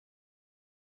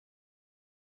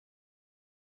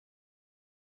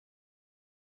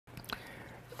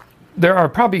There are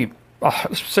probably,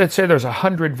 let's say there's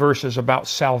 100 verses about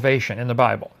salvation in the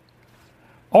Bible.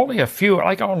 Only a few,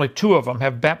 like only 2 of them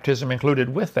have baptism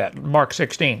included with that. Mark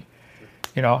 16,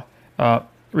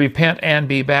 repent and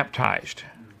be baptized.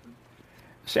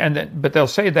 But they'll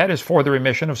say that is for the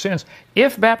remission of sins.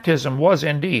 If baptism was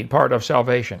indeed part of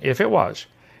salvation, if it was,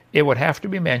 it would have to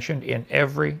be mentioned in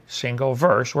every single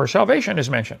verse where salvation is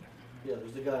mentioned. Yeah,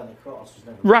 there's the guy on the cross.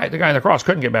 Right, the guy on the cross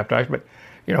couldn't get baptized, but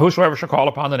whosoever shall call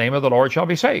upon the name of the Lord shall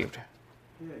be saved.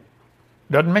 Yeah.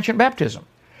 Doesn't mention baptism.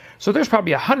 So there's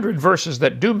probably 100 verses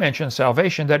that do mention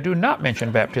salvation that do not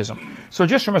mention baptism. So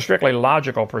just from a strictly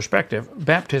logical perspective,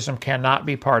 baptism cannot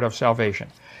be part of salvation.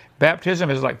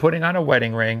 Baptism is like putting on a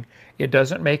wedding ring. It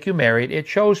doesn't make you married. It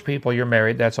shows people you're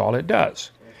married. That's all it does.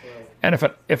 Right. And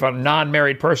if a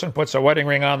non-married person puts a wedding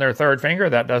ring on their 3rd finger,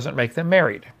 that doesn't make them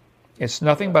married. It's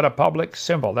nothing but a public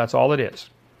symbol. That's all it is.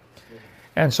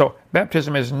 And so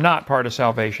baptism is not part of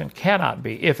salvation, cannot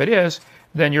be. If it is,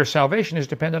 then your salvation is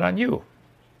dependent on you.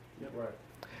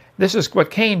 This is what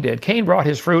Cain did. Cain brought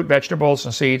his fruit, vegetables,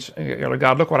 and seeds.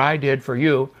 God, look what I did for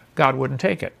you. God wouldn't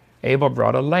take it. Abel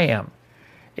brought a lamb.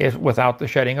 Without the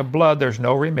shedding of blood, there's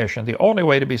no remission. The only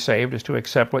way to be saved is to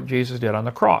accept what Jesus did on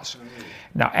the cross.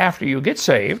 Now, after you get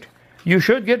saved, you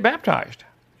should get baptized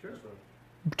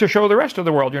to show the rest of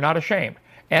the world you're not ashamed.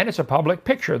 And it's a public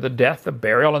picture, the death, the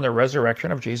burial, and the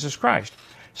resurrection of Jesus Christ.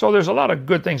 So there's a lot of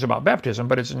good things about baptism,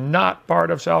 but it's not part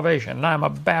of salvation. And I'm a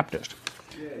Baptist.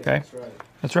 Okay? That's right.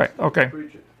 That's right. Okay.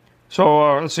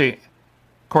 So let's see.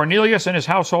 Cornelius and his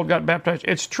household got baptized.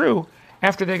 It's true.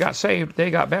 After they got saved, they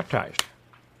got baptized.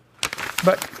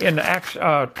 But in Acts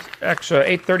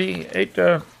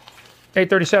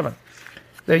 8:37,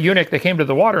 the eunuch, they came to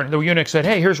the water, and the eunuch said,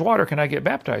 "Hey, here's water. Can I get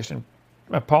baptized?" And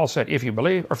Paul said, "If you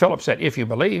believe," or Philip said, "If you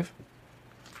believe."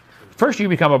 First, you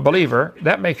become a believer.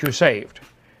 That makes you saved.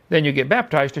 Then you get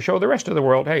baptized to show the rest of the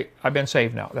world, "Hey, I've been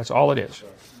saved now." That's all it is.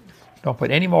 Don't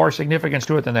put any more significance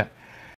to it than that.